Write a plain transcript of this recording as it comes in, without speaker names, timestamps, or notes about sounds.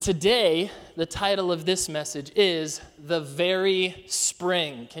Today, the title of this message is The Very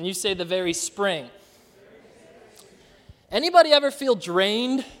Spring. Can you say the very spring? Anybody ever feel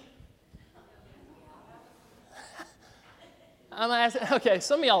drained? Okay,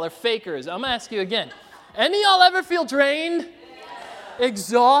 some of y'all are fakers. I'm going to ask you again. Any of y'all ever feel drained?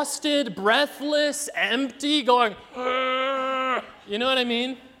 Exhausted, breathless, empty, going, "Argh." You know what I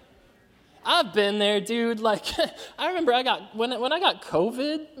mean? I've been there, dude. Like, I remember when I got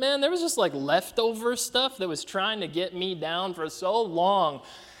COVID, man, there was just like leftover stuff that was trying to get me down for so long.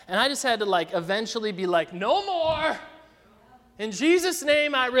 And I just had to eventually be like, no more. In Jesus'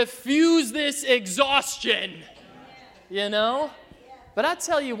 name, I refuse this exhaustion. You know? But I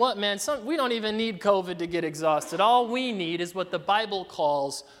tell you what, man, we don't even need COVID to get exhausted. All we need is what the Bible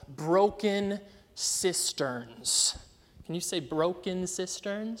calls broken cisterns. Can you say broken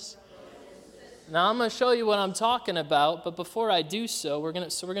cisterns? Now, I'm going to show you what I'm talking about, but before I do so, we're going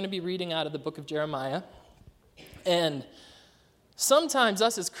to be reading out of the book of Jeremiah. And sometimes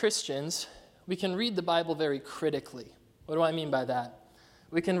us as Christians, we can read the Bible very critically. What do I mean by that?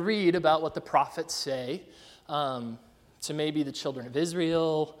 We can read about what the prophets say to maybe the children of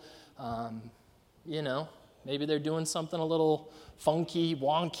Israel. Maybe they're doing something a little funky,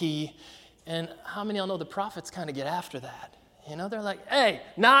 wonky. And how many of y'all know the prophets kind of get after that? You know, they're like, hey,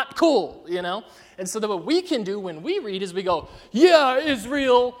 not cool, you know? And so what we can do when we read is we go, yeah,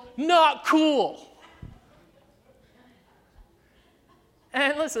 Israel, not cool.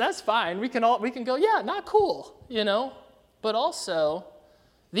 And listen, that's fine. We can go, yeah, not cool, you know? But also,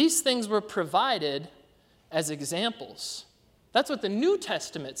 these things were provided as examples. That's what the New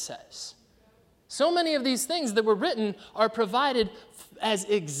Testament says. So many of these things that were written are provided as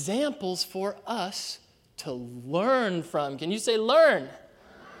examples for us to learn from. Can you say learn?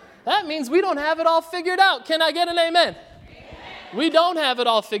 That means we don't have it all figured out. Can I get an amen? Amen. We don't have it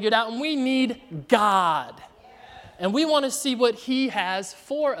all figured out, and we need God. And we want to see what He has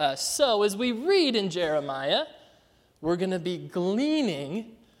for us. So as we read in Jeremiah, we're going to be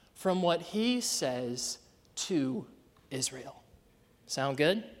gleaning from what He says to Israel. Sound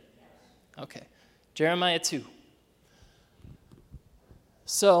good? Okay. Jeremiah 2.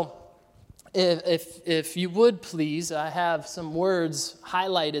 So, if you would please, I have some words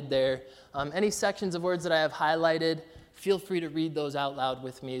highlighted there. Any sections of words that I have highlighted, feel free to read those out loud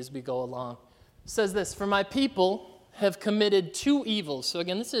with me as we go along. It says this, for my people have committed two evils. So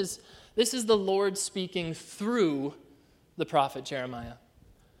again, this is the Lord speaking through the prophet Jeremiah.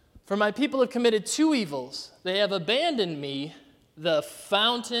 For my people have committed two evils. They have abandoned me, the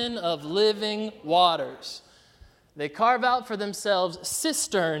fountain of living waters. They carve out for themselves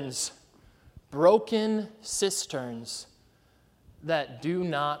cisterns, broken cisterns that do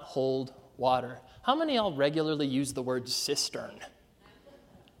not hold water. How many of y'all regularly use the word cistern?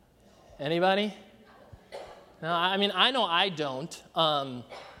 Anybody? No, I know I don't.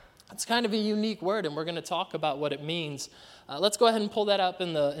 It's kind of a unique word, and we're going to talk about what it means. Let's go ahead and pull that up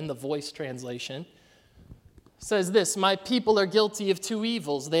in the Voice translation. It says this, my people are guilty of two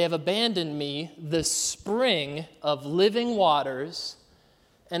evils. They have abandoned me, the spring of living waters,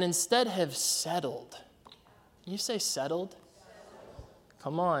 and instead have settled. Can you say settled?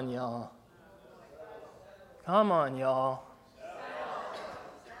 Come on, y'all. Come on, y'all.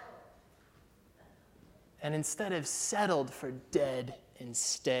 And instead have settled for dead and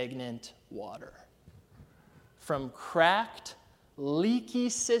stagnant water. From cracked, leaky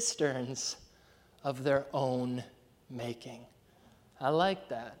cisterns of their own making. I like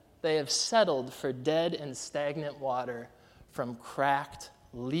that. They have settled for dead and stagnant water from cracked,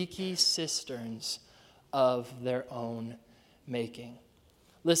 leaky cisterns of their own making.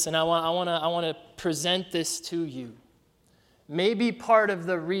 Listen, I want to present this to you. Maybe part of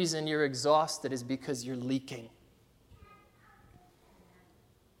the reason you're exhausted is because you're leaking.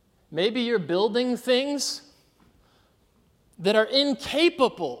 Maybe you're building things that are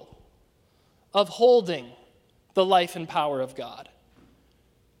incapable of holding the life and power of God.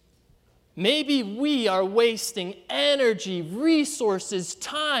 Maybe we are wasting energy, resources,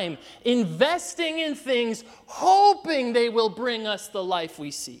 time, investing in things, hoping they will bring us the life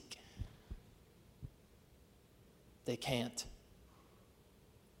we seek. They can't.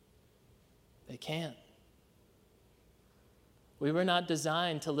 They can't. We were not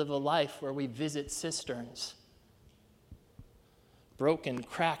designed to live a life where we visit cisterns, broken,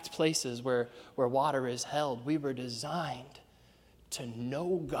 cracked places where water is held. We were designed to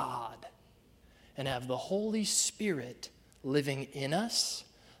know God and have the Holy Spirit living in us,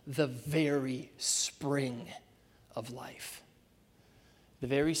 the very spring of life, the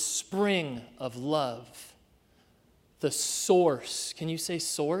very spring of love, the source. Can you say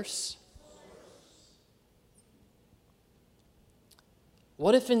source?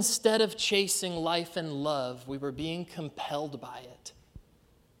 What if instead of chasing life and love, we were being compelled by it?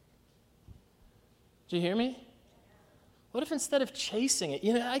 Do you hear me? What if instead of chasing it,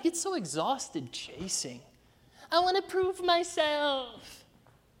 I get so exhausted chasing. I want to prove myself.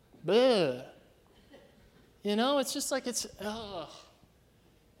 Bleh. It's just like ugh.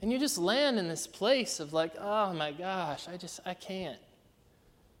 And you just land in this place of like, oh my gosh, I can't.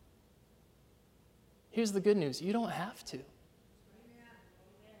 Here's the good news. You don't have to.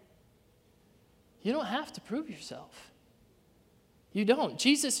 You don't have to prove yourself. You don't.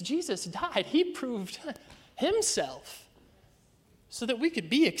 Jesus died. He proved himself so that we could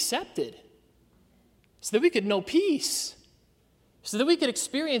be accepted, so that we could know peace, so that we could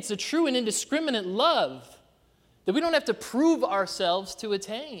experience a true and indiscriminate love that we don't have to prove ourselves to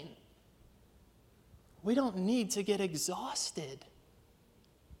attain. We don't need to get exhausted.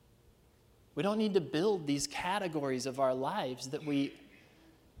 We don't need to build these categories of our lives that we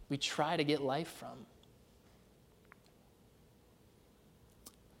try to get life from.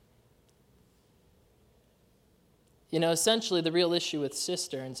 Essentially the real issue with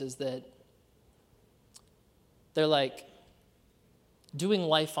cisterns is that they're like doing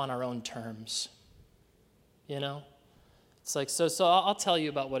life on our own terms. It's like, so I'll tell you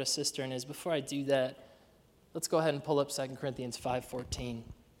about what a cistern is. Before I do that, let's go ahead and pull up 2 Corinthians 5:14.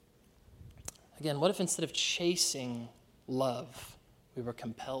 Again, what if instead of chasing love, we were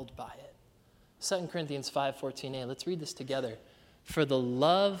compelled by it? 2 Corinthians 5:14a. Let's read this together. For the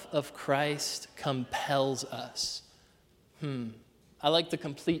love of Christ compels us. I like the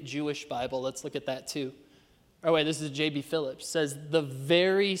complete Jewish Bible. Let's look at that too. Oh wait, this is J.B. Phillips. It says, the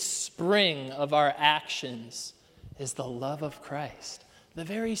very spring of our actions is the love of Christ. The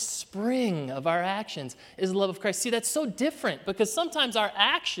very spring of our actions is the love of Christ. See, that's so different because sometimes our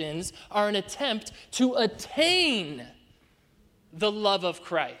actions are an attempt to attain the love of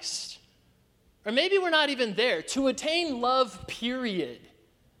Christ. Or maybe we're not even there. To attain love, period.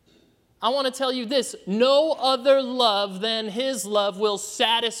 I want to tell you this. No other love than his love will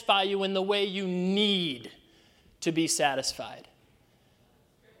satisfy you in the way you need to be satisfied.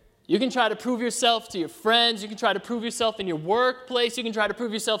 You can try to prove yourself to your friends. You can try to prove yourself in your workplace. You can try to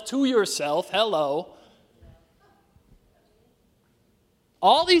prove yourself to yourself. Hello.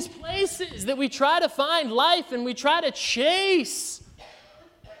 All these places that we try to find life and we try to chase,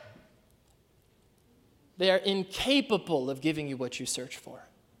 they are incapable of giving you what you search for.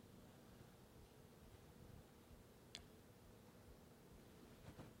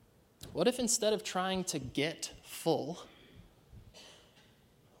 What if instead of trying to get full,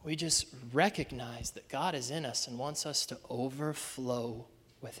 we just recognize that God is in us and wants us to overflow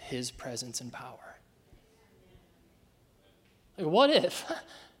with his presence and power? Like, what if?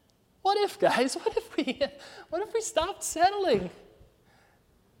 What if, guys? What if we stopped settling?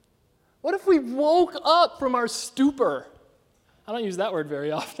 What if we woke up from our stupor? I don't use that word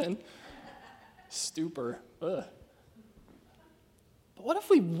very often. Stupor. Ugh. But what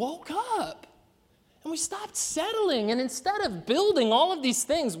if we woke up and we stopped settling, and instead of building all of these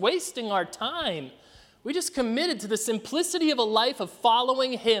things, wasting our time, we just committed to the simplicity of a life of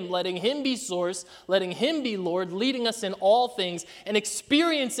following him, letting him be source, letting him be Lord, leading us in all things, and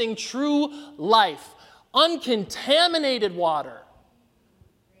experiencing true life, uncontaminated water.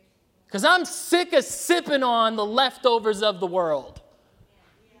 Because I'm sick of sipping on the leftovers of the world.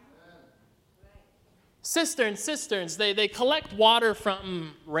 Cisterns, they collect water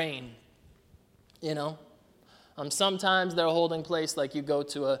from rain, Sometimes they're a holding place, like you go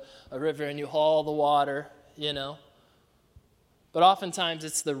to a river and you haul the water, But oftentimes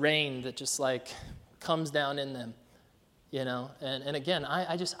it's the rain that just comes down in them, And again,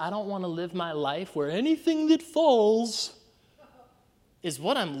 I don't want to live my life where anything that falls is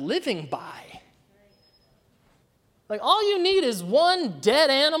what I'm living by. Like, all you need is one dead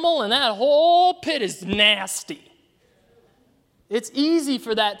animal and that whole pit is nasty. It's easy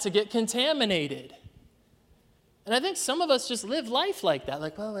for that to get contaminated. And I think some of us just live life like that.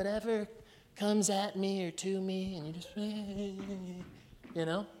 Like, well, whatever comes at me or to me, and you just,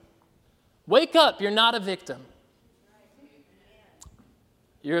 Wake up, you're not a victim.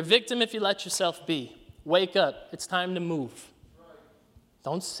 You're a victim if you let yourself be. Wake up, it's time to move.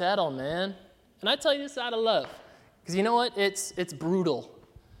 Don't settle, man. And I tell you this out of love. Because you know what? It's brutal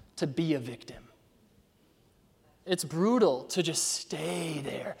to be a victim. It's brutal to just stay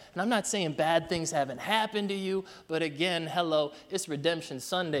there. And I'm not saying bad things haven't happened to you, but again, hello, it's Redemption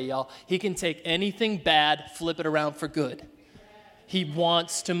Sunday, y'all. He can take anything bad, flip it around for good. He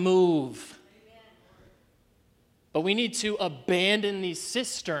wants to move. But we need to abandon these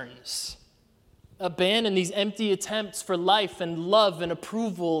cisterns, abandon these empty attempts for life and love and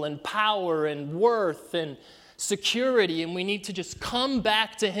approval and power and worth and security, and we need to just come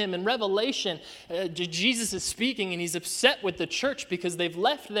back to him. In Revelation, Jesus is speaking, and he's upset with the church because they've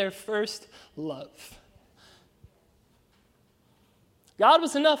left their first love. God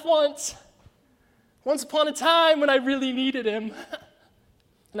was enough once upon a time when I really needed him,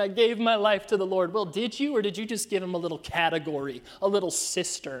 and I gave my life to the Lord. Well, did you, or did you just give him a little category, a little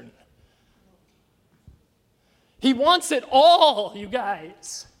cistern? He wants it all, you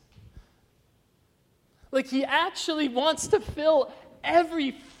guys. Like, he actually wants to fill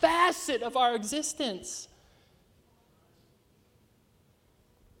every facet of our existence.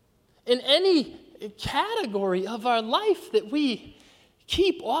 In any category of our life that we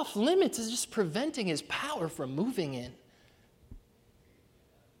keep off limits is just preventing his power from moving in.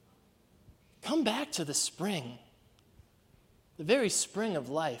 Come back to the spring, the very spring of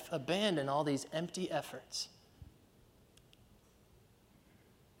life. Abandon all these empty efforts.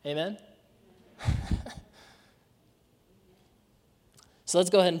 Amen? So let's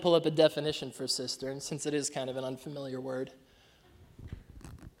go ahead and pull up a definition for cistern, since it is kind of an unfamiliar word.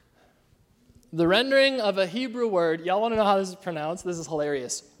 The rendering of a Hebrew word, y'all want to know how this is pronounced? This is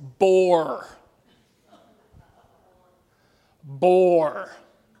hilarious. Bore. Bore.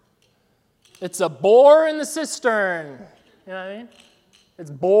 It's a bore in the cistern. You know what I mean? It's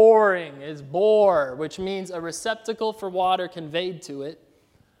boring. It's bore, which means a receptacle for water conveyed to it,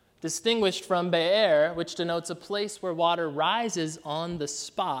 distinguished from be'er, which denotes a place where water rises on the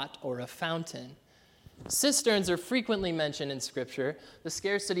spot or a fountain. Cisterns are frequently mentioned in Scripture. The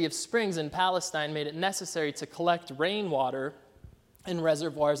scarcity of springs in Palestine made it necessary to collect rainwater in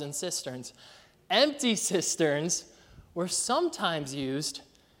reservoirs and cisterns. Empty cisterns were sometimes used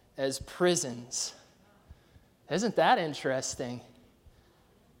as prisons. Isn't that interesting?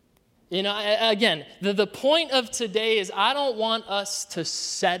 You know, again, the point of today is I don't want us to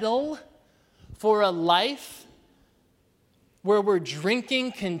settle for a life where we're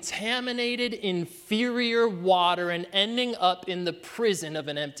drinking contaminated, inferior water and ending up in the prison of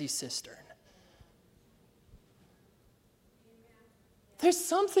an empty cistern. There's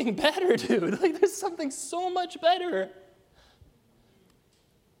something better, dude. Like, there's something so much better.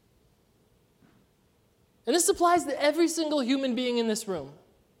 And this applies to every single human being in this room.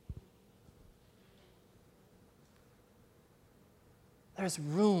 There's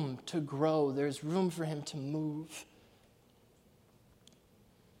room to grow. There's room for him to move.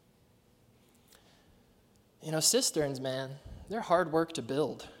 You know, cisterns, man, they're hard work to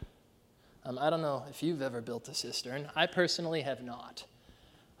build. I don't know if you've ever built a cistern. I personally have not.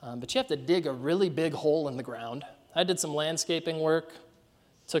 But you have to dig a really big hole in the ground. I did some landscaping work.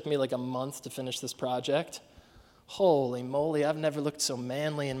 It took me like a month to finish this project. Holy moly, I've never looked so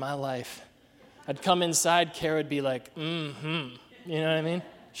manly in my life. I'd come inside, Kara would be like, mm-hmm. You know what I mean?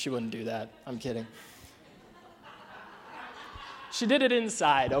 She wouldn't do that. I'm kidding. She did it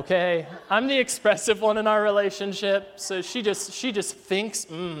inside, okay? I'm the expressive one in our relationship, so she just thinks,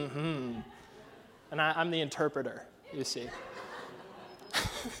 mm-hmm. And I'm the interpreter, you see.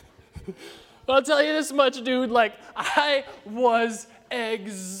 But I'll tell you this much, dude, like, I was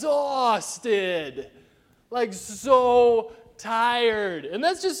exhausted. Like, so tired. And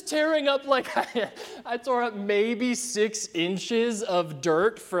that's just tearing up, like, I tore up maybe 6 inches of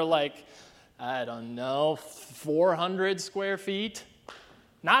dirt for, like, I don't know, 400 square feet.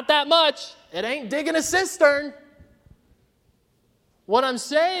 Not that much. It ain't digging a cistern. What I'm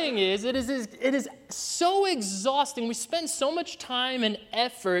saying is, it is so exhausting. We spend so much time and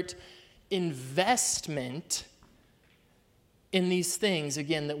effort, investment in these things,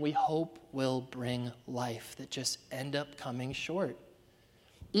 again, that we hope will bring life, that just end up coming short.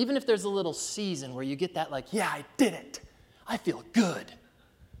 Even if there's a little season where you get that, like, yeah, I did it. I feel good.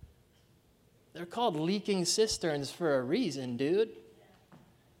 They're called leaking cisterns for a reason, dude.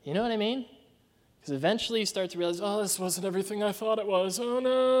 You know what I mean? Because eventually you start to realize, oh, this wasn't everything I thought it was. Oh,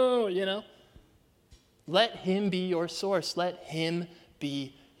 no, you know. Let him be your source. Let him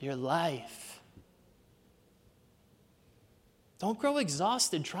be your life. Don't grow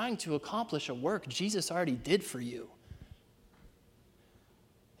exhausted trying to accomplish a work Jesus already did for you.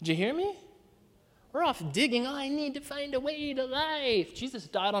 Did you hear me? We're off digging, I need to find a way to life. Jesus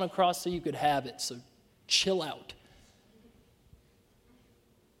died on a cross so you could have it, so chill out.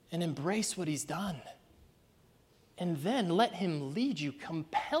 And embrace what he's done. And then let him lead you,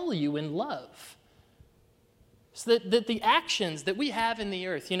 compel you in love. So that the actions that we have in the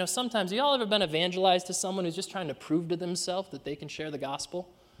earth, you know, sometimes, y'all ever been evangelized to someone who's just trying to prove to themselves that they can share the gospel?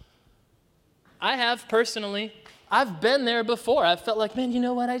 I have personally. I've been there before. I've felt like, man, you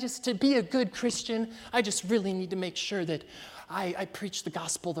know what? To be a good Christian, I just really need to make sure that I preach the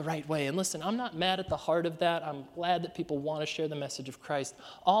gospel the right way. And listen, I'm not mad at the heart of that. I'm glad that people want to share the message of Christ.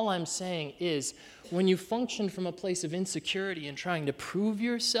 All I'm saying is when you function from a place of insecurity and trying to prove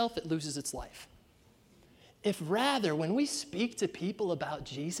yourself, it loses its life. If rather, when we speak to people about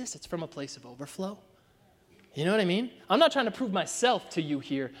Jesus, it's from a place of overflow. You know what I mean? I'm not trying to prove myself to you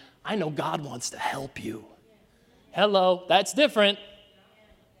here. I know God wants to help you. Hello, that's different.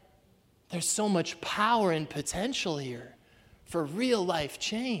 There's so much power and potential here for real life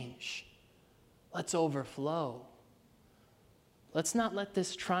change. Let's overflow. Let's not let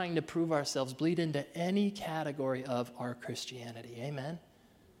this trying to prove ourselves bleed into any category of our Christianity. Amen?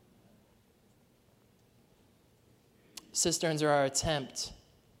 Cisterns are our attempt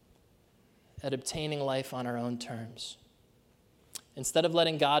at obtaining life on our own terms. Instead of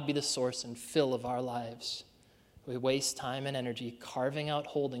letting God be the source and fill of our lives, we waste time and energy carving out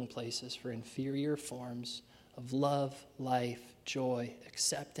holding places for inferior forms of love, life, joy,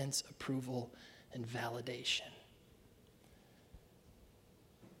 acceptance, approval, and validation.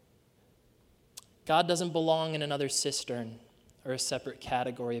 God doesn't belong in another cistern or a separate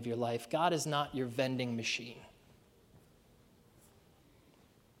category of your life. God is not your vending machine.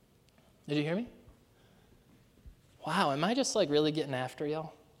 Did you hear me? Wow, am I just really getting after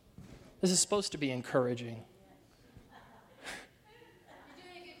y'all? This is supposed to be encouraging.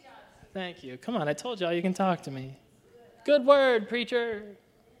 Thank you. Come on, I told y'all you can talk to me. Good word, preacher.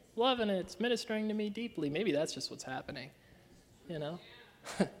 Loving it. It's ministering to me deeply. Maybe that's just what's happening, you know?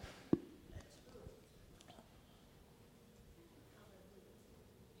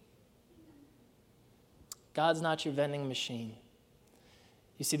 God's not your vending machine.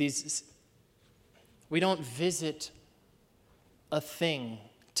 You see, we don't visit a thing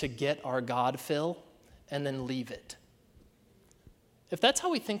to get our God fill and then leave it. If that's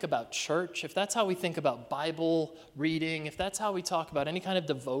how we think about church, if that's how we think about Bible reading, if that's how we talk about any kind of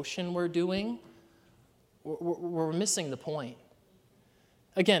devotion we're doing, we're missing the point.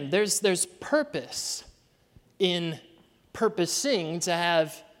 Again, there's purpose in purposing to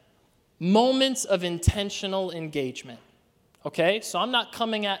have moments of intentional engagement. Okay? So I'm not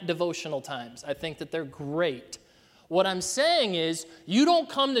coming at devotional times. I think that they're great. What I'm saying is you don't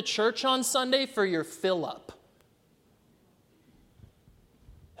come to church on Sunday for your fill-up.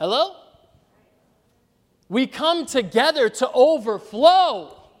 Hello? We come together to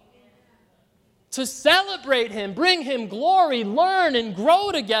overflow, to celebrate Him, bring Him glory, learn and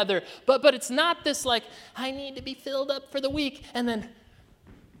grow together. But it's not this I need to be filled up for the week, and then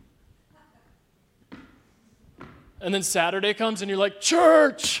Saturday comes and you're like,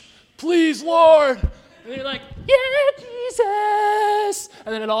 church, please, Lord. And you're like, yeah, Jesus.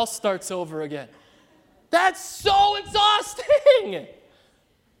 And then it all starts over again. That's so exhausting.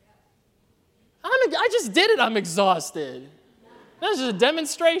 I just did it. I'm exhausted. That's just a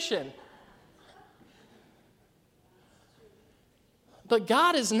demonstration. But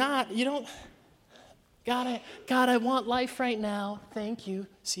God is not, God, I want life right now. Thank you.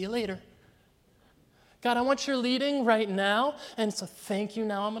 See you later. God, I want your leading right now. And so thank you.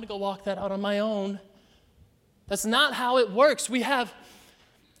 Now I'm going to go walk that out on my own. That's not how it works. We have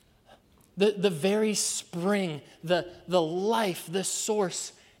the very spring, the life, the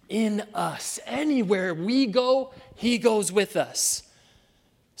source in us. Anywhere we go, He goes with us.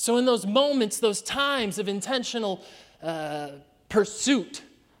 So in those moments, those times of intentional pursuit,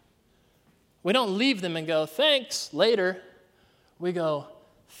 we don't leave them and go, thanks, later. We go,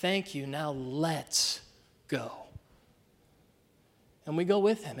 thank you, now let's go. And we go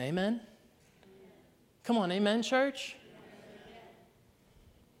with Him, amen? Come on, amen, church?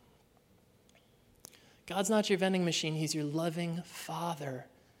 God's not your vending machine. He's your loving Father.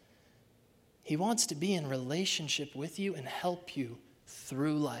 He wants to be in relationship with you and help you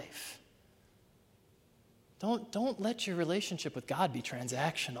through life. Don't let your relationship with God be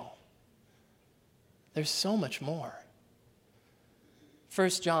transactional. There's so much more. 1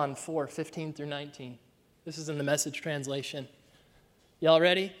 John 4, 15 through 19. This is in the Message translation. Y'all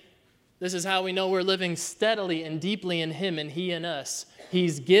ready? This is how we know we're living steadily and deeply in Him and He in us.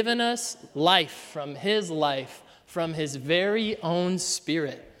 He's given us life, from His very own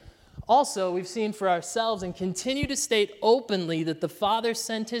Spirit. Also, we've seen for ourselves and continue to state openly that the Father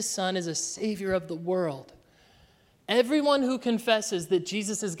sent His Son as a Savior of the world. Everyone who confesses that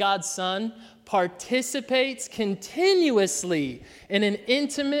Jesus is God's Son participates continuously in an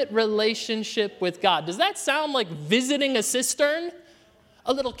intimate relationship with God. Does that sound like visiting a cistern?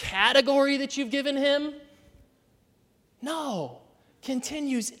 A little category that you've given Him? No.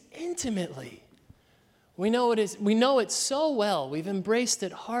 Continues intimately. We know it so well. We've embraced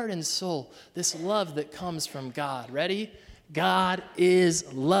it heart and soul, this love that comes from God. Ready? God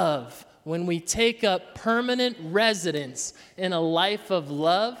is love. When we take up permanent residence in a life of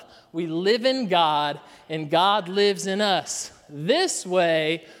love, we live in God and God lives in us. This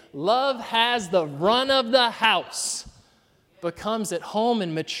way, love has the run of the house, becomes at home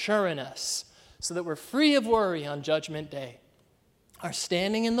and mature in us, so that we're free of worry on Judgment Day. Our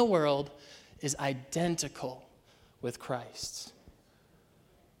standing in the world is identical with Christ's.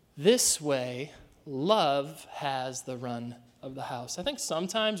 This way, love has the run of the house. I think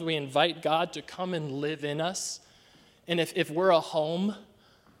sometimes we invite God to come and live in us, and if we're a home,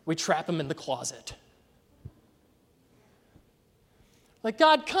 we trap him in the closet. Like,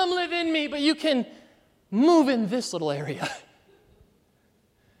 God, come live in me, but you can move in this little area.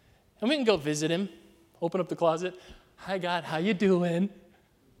 And we can go visit him, open up the closet. Hi, God, how you doing?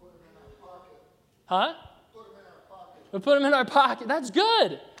 Huh? We put him in our pocket. That's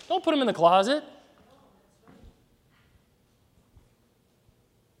good. Don't put him in the closet.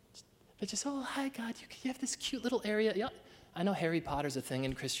 But just, oh, hi, God, you have this cute little area. Yeah, I know Harry Potter's a thing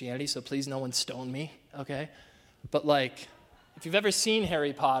in Christianity, so please no one stone me, okay? But like, if you've ever seen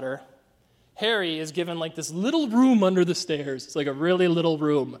Harry Potter, Harry is given like this little room under the stairs. It's like a really little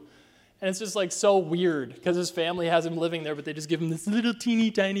room. And it's just like so weird because his family has him living there, but they just give him this little teeny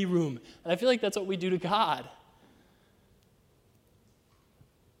tiny room. And I feel like that's what we do to God.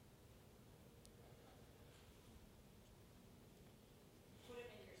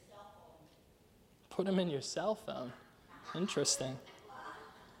 Put him in your cell phone. Interesting.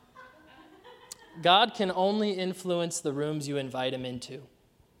 God can only influence the rooms you invite him into.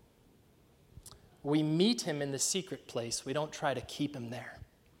 We meet him in the secret place. We don't try to keep him there.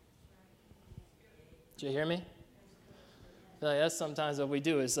 Did you hear me? Like, that's sometimes what we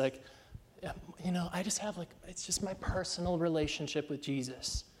do is like, I just have it's just my personal relationship with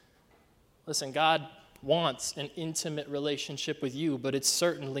Jesus. Listen, God wants an intimate relationship with you, but it's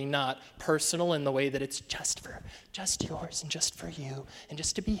certainly not personal in the way that it's just yours and just for you and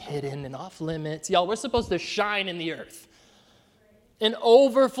just to be hidden and off limits. Y'all, we're supposed to shine in the earth and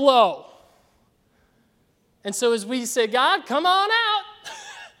overflow. And so as we say, God, come on out,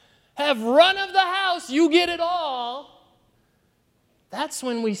 have run of the house, you get it all, that's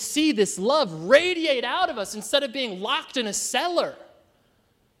when we see this love radiate out of us instead of being locked in a cellar.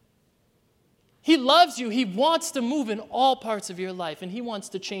 He loves you. He wants to move in all parts of your life, and he wants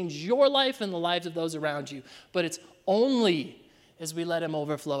to change your life and the lives of those around you. But it's only as we let him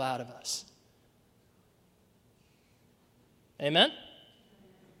overflow out of us. Amen?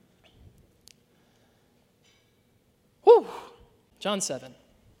 Whew. John 7.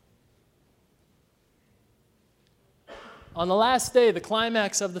 On the last day, the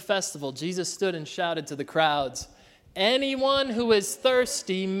climax of the festival, Jesus stood and shouted to the crowds, "Anyone who is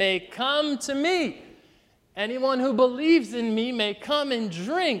thirsty may come to me. Anyone who believes in me may come and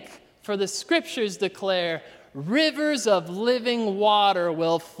drink, for the scriptures declare, rivers of living water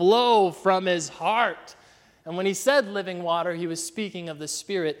will flow from his heart." And when he said living water, he was speaking of the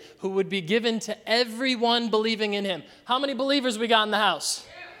Spirit who would be given to everyone believing in him. How many believers we got in the house?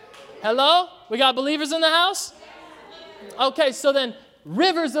 Hello? We got believers in the house? Okay, so then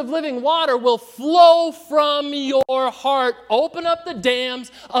rivers of living water will flow from your heart. Open up the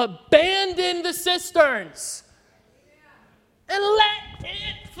dams, abandon the cisterns, and let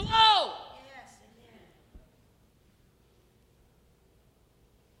it flow.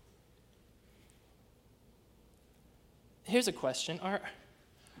 Here's a question.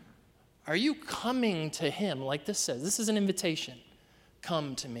 Are you coming to him like this says? This is an invitation.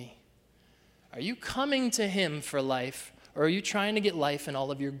 Come to me. Are you coming to him for life, or are you trying to get life in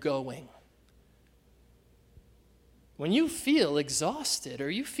all of your going? When you feel exhausted, or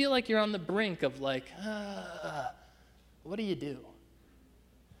you feel like you're on the brink of what do you do?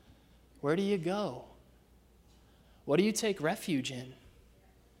 Where do you go? What do you take refuge in?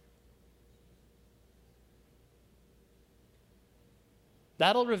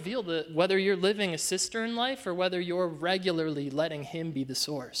 That'll reveal whether you're living a cistern life or whether you're regularly letting him be the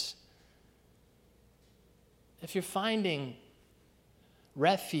source. If you're finding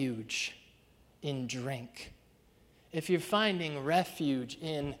refuge in drink, if you're finding refuge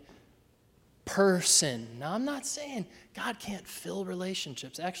in person. Now, I'm not saying God can't fill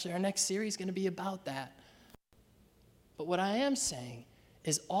relationships. Actually, our next series is going to be about that. But what I am saying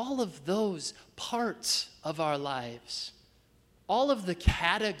is all of those parts of our lives, all of the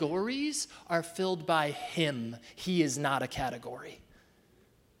categories are filled by him. He is not a category.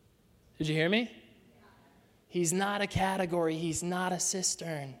 Did you hear me? He's not a category. He's not a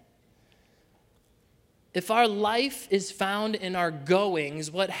cistern. If our life is found in our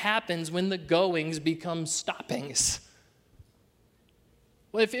goings, what happens when the goings become stoppings?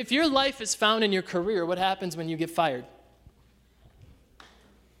 Well, if your life is found in your career, what happens when you get fired?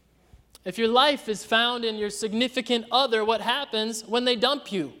 If your life is found in your significant other, what happens when they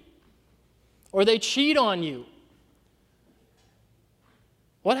dump you or they cheat on you?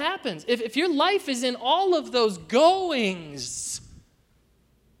 What happens? If your life is in all of those goings,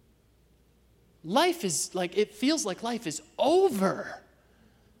 life is like, it feels like life is over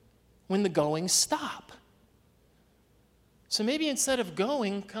when the goings stop. So maybe instead of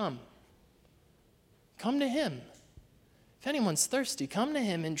going, come to him. If anyone's thirsty, come to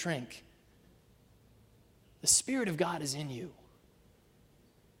him and drink. The Spirit of God is in you.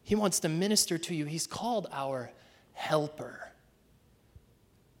 He wants to minister to you. He's called our helper.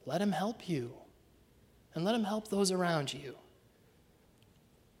 Let him help you, and let him help those around you.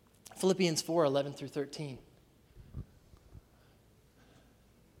 Philippians 4:11 through 13.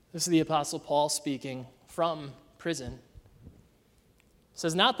 This is the Apostle Paul speaking from prison. It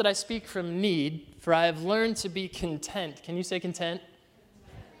says, "Not that I speak from need, for I have learned to be content." Can you say content?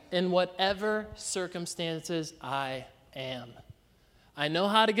 "In whatever circumstances I am. I know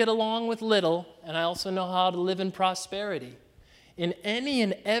how to get along with little, and I also know how to live in prosperity. In any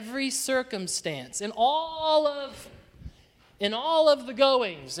and every circumstance, in all of the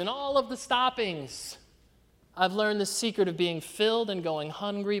goings, in all of the stoppings, I've learned the secret of being filled and going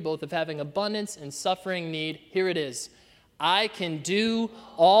hungry, both of having abundance and suffering need." Here it is. "I can do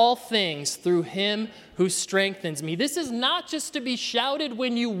all things through him who strengthens me." This is not just to be shouted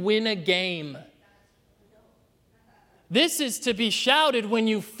when you win a game. This is to be shouted when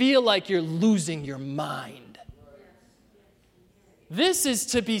you feel like you're losing your mind. This is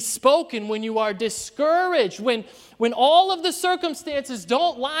to be spoken when you are discouraged, when all of the circumstances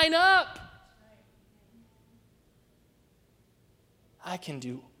don't line up. I can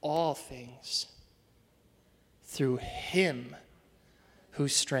do all things through him who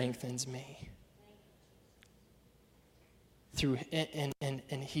strengthens me.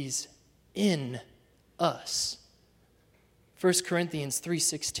 And he's in us. 1 Corinthians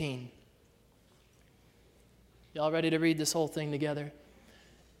 3:16. Y'all ready to read this whole thing together?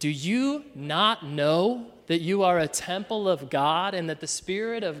 "Do you not know that you are a temple of God and that the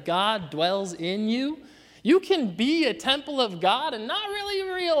Spirit of God dwells in you?" You can be a temple of God and not really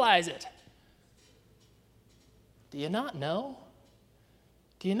realize it. Do you not know?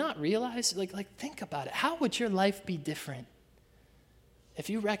 Do you not realize? Like think about it. How would your life be different if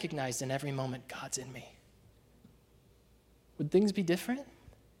you recognized in every moment, God's in me? Would things be different?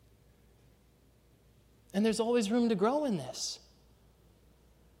 And there's always room to grow in this.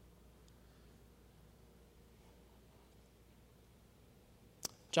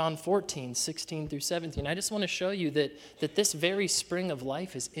 John 14:16 through 17. I just want to show you that this very spring of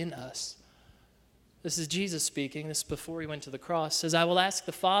life is in us. This is Jesus speaking. This is before he went to the cross. It says, "I will ask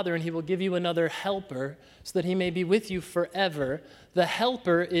the Father, and he will give you another helper, so that he may be with you forever. The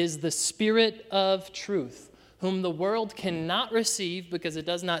helper is the Spirit of truth, whom the world cannot receive because it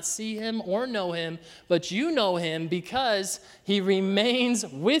does not see him or know him, but you know him because he remains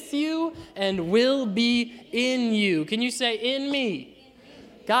with you and will be in you." Can you say, "In me"?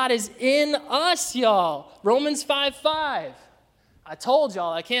 God is in us, y'all. Romans 5:5. I told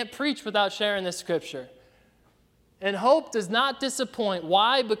y'all I can't preach without sharing this scripture. "And hope does not disappoint."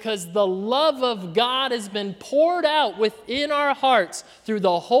 Why? Because the love of God has been poured out within our hearts through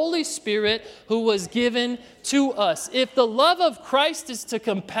the Holy Spirit who was given to us. If the love of Christ is to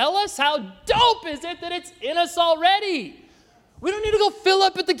compel us, how dope is it that it's in us already? We don't need to go fill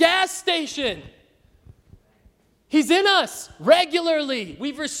up at the gas station. He's in us regularly.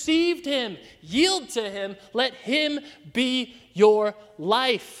 We've received him. Yield to him. Let him be your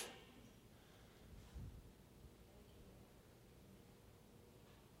life.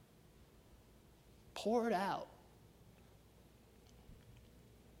 Pour it out.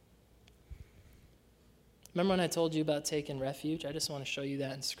 Remember when I told you about taking refuge? I just want to show you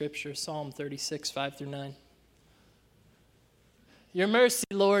that in Scripture. Psalm 36:5 through 9. "Your mercy,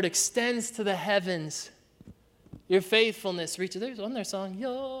 Lord, extends to the heavens. Your faithfulness reaches." There's one there song.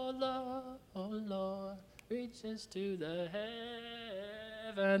 "Your love, oh Lord, reaches to the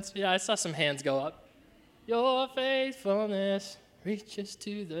heavens." Yeah, I saw some hands go up. "Your faithfulness reaches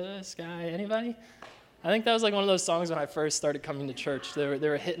to the sky." Anybody? I think that was like one of those songs when I first started coming to church. They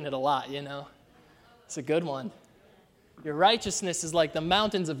were hitting it a lot, you know. It's a good one. "Your righteousness is like the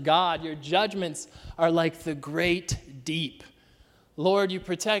mountains of God. Your judgments are like the great deep. Lord, you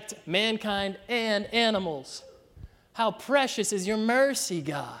protect mankind and animals. How precious is your mercy,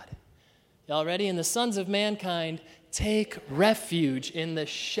 God." Y'all ready? And the sons of mankind take refuge in the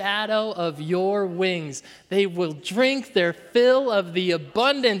shadow of your wings. They will drink their fill of the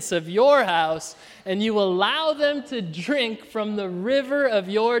abundance of your house, and you allow them to drink from the river of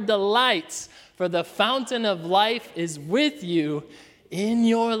your delights. For the fountain of life is with you. In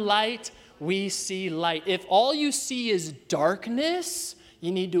your light, we see light. If all you see is darkness,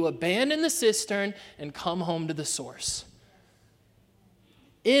 you need to abandon the cistern and come home to the source.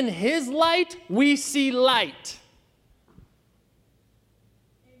 In his light, we see light.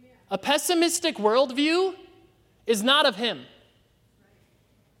 A pessimistic worldview is not of him.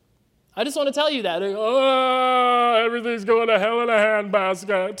 I just want to tell you that. Everything's going to hell in a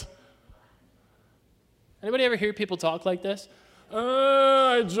handbasket. Anybody ever hear people talk like this?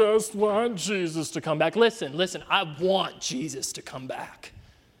 I just want Jesus to come back. Listen, I want Jesus to come back.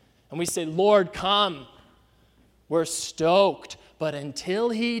 And we say, Lord, come. We're stoked. But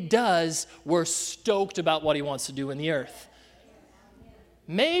until he does, we're stoked about what he wants to do in the earth.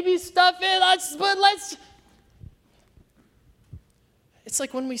 Maybe stuff in, but let's. It's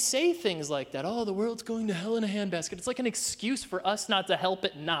like when we say things like that, the world's going to hell in a handbasket. It's like an excuse for us not to help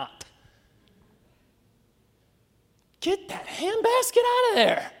it not. Get that handbasket out of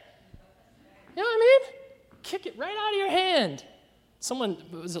there. You know what I mean? Kick it right out of your hand. Someone,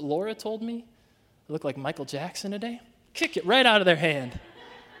 was it Laura told me? I look like Michael Jackson today. Kick it right out of their hand.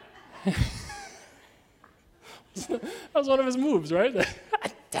 That was one of his moves, right? You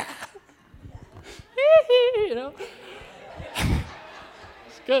know?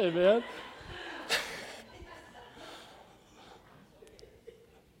 It's good, man.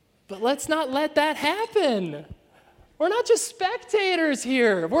 But let's not let that happen. We're not just spectators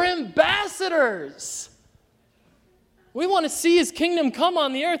here. We're ambassadors. We want to see his kingdom come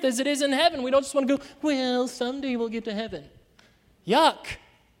on the earth as it is in heaven. We don't just want to go, well, someday we'll get to heaven. Yuck.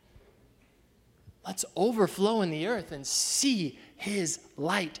 Let's overflow in the earth and see his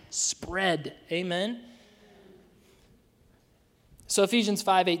light spread. Amen? So Ephesians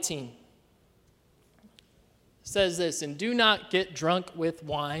 5:18 says this, and do not get drunk with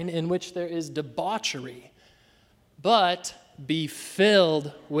wine in which there is debauchery, but be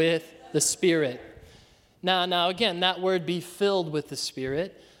filled with the Spirit. Now, again, that word be filled with the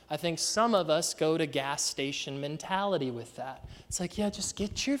Spirit, I think some of us go to gas station mentality with that. It's like, yeah, just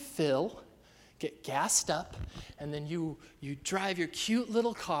get your fill, get gassed up, and then you drive your cute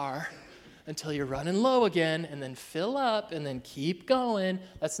little car until you're running low again, and then fill up, and then keep going.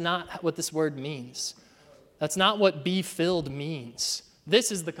 That's not what this word means. That's not what be filled means.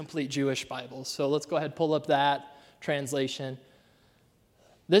 This is the complete Jewish Bible, so let's go ahead and pull up that translation.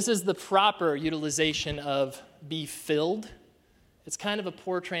 This is the proper utilization of be filled. It's kind of a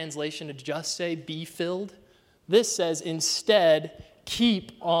poor translation to just say be filled. This says instead,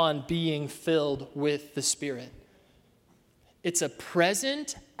 keep on being filled with the Spirit. It's a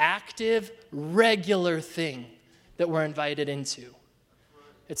present, active, regular thing that we're invited into.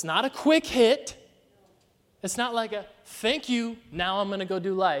 It's not a quick hit. It's not like a thank you, now I'm going to go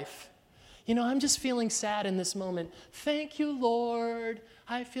do life. You know, I'm just feeling sad in this moment. Thank you, Lord.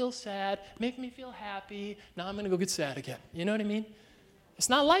 I feel sad. Make me feel happy. Now I'm going to go get sad again. You know what I mean? It's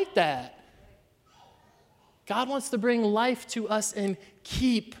not like that. God wants to bring life to us and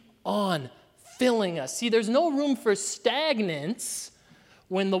keep on filling us. See, there's no room for stagnance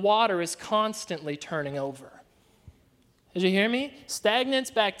when the water is constantly turning over. Did you hear me?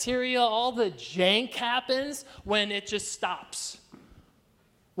 Stagnance, bacteria, all the jank happens when it just stops.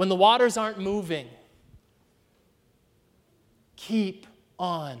 When the waters aren't moving. Keep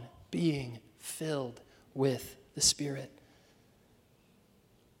on being filled with the Spirit.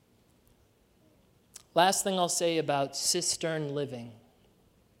 Last thing I'll say about cistern living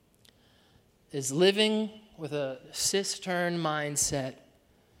is living with a cistern mindset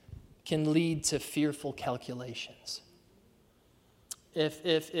can lead to fearful calculations.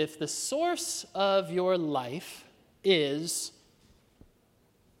 If the source of your life is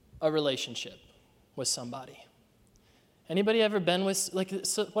a relationship with somebody, anybody ever been with,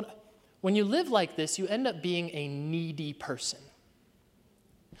 when you live like this, you end up being a needy person.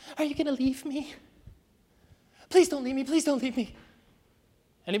 Are you going to leave me? Please don't leave me, please don't leave me.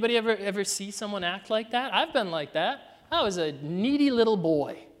 Anybody ever see someone act like that? I've been like that. I was a needy little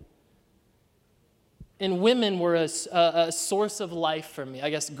boy. And women were a source of life for me. I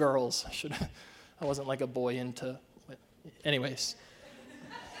guess girls. I wasn't like a boy into, anyways.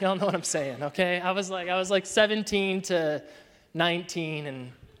 Y'all know what I'm saying, okay? I was like 17 to 19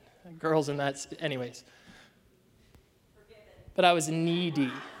 and girls in that, anyways. But I was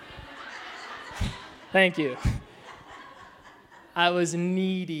needy. Thank you. I was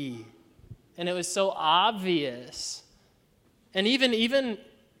needy. And it was so obvious. And even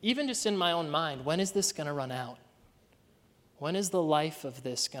just in my own mind, when is this going to run out? When is the life of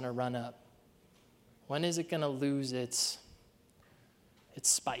this going to run up? When is it going to lose its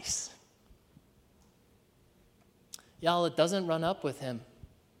spice? Y'all, it doesn't run up with him.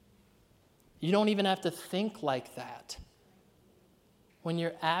 You don't even have to think like that when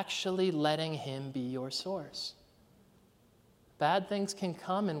you're actually letting him be your source. Bad things can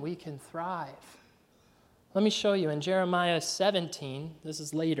come and we can thrive. Let me show you in Jeremiah 17, this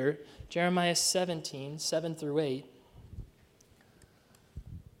is later, Jeremiah 17, 7 through 8.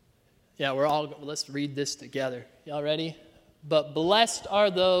 Yeah, let's read this together. Y'all ready? But blessed are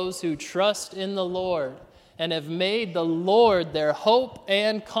those who trust in the Lord and have made the Lord their hope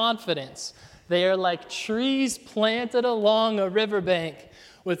and confidence. They are like trees planted along a riverbank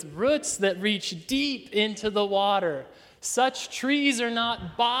with roots that reach deep into the water. Such trees are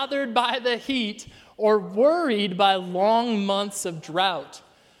not bothered by the heat or worried by long months of drought.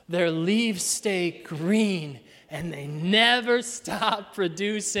 Their leaves stay green and they never stop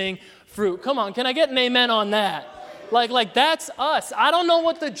producing fruit. Come on, can I get an amen on that? Like that's us. I don't know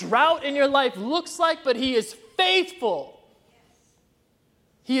what the drought in your life looks like, but he is faithful.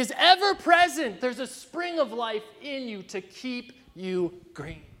 He is ever present. There's a spring of life in you to keep you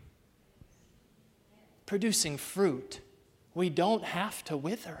green. Producing fruit. We don't have to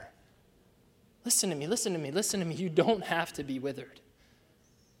wither. Listen to me, listen to me, listen to me. You don't have to be withered.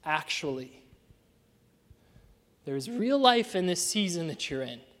 Actually, there is real life in this season that you're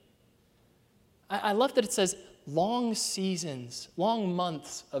in. I love that it says long seasons, long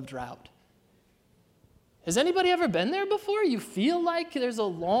months of drought. Has anybody ever been there before? You feel like there's a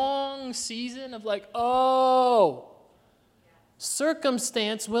long season of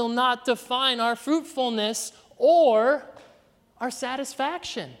circumstance will not define our fruitfulness or our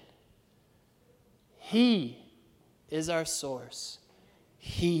satisfaction. He is our source.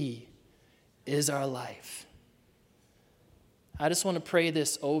 He is our life. I just want to pray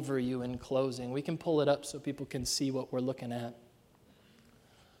this over you in closing. We can pull it up so people can see what we're looking at.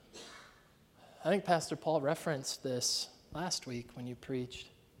 I think Pastor Paul referenced this last week when you preached.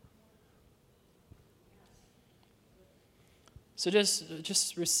 So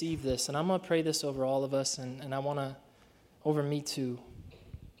just receive this, and I'm going to pray this over all of us, and I want to, over me too.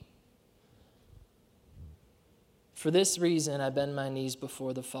 For this reason, I bend my knees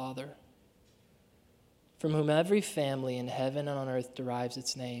before the Father, from whom every family in heaven and on earth derives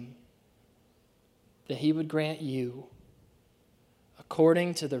its name, that he would grant you,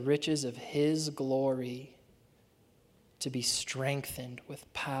 according to the riches of his glory, to be strengthened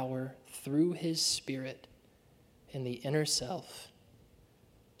with power through his Spirit in the inner self,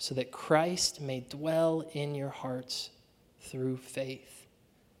 so that Christ may dwell in your hearts through faith,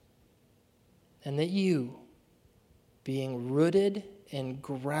 and that you, being rooted and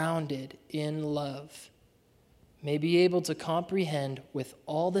grounded in love, may be able to comprehend with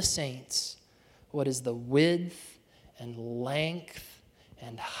all the saints what is the width and length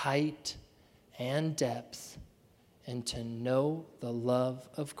and height and depth, and to know the love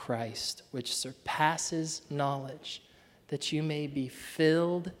of Christ, which surpasses knowledge, that you may be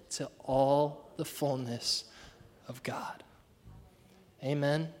filled to all the fullness of God.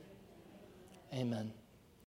 Amen. Amen.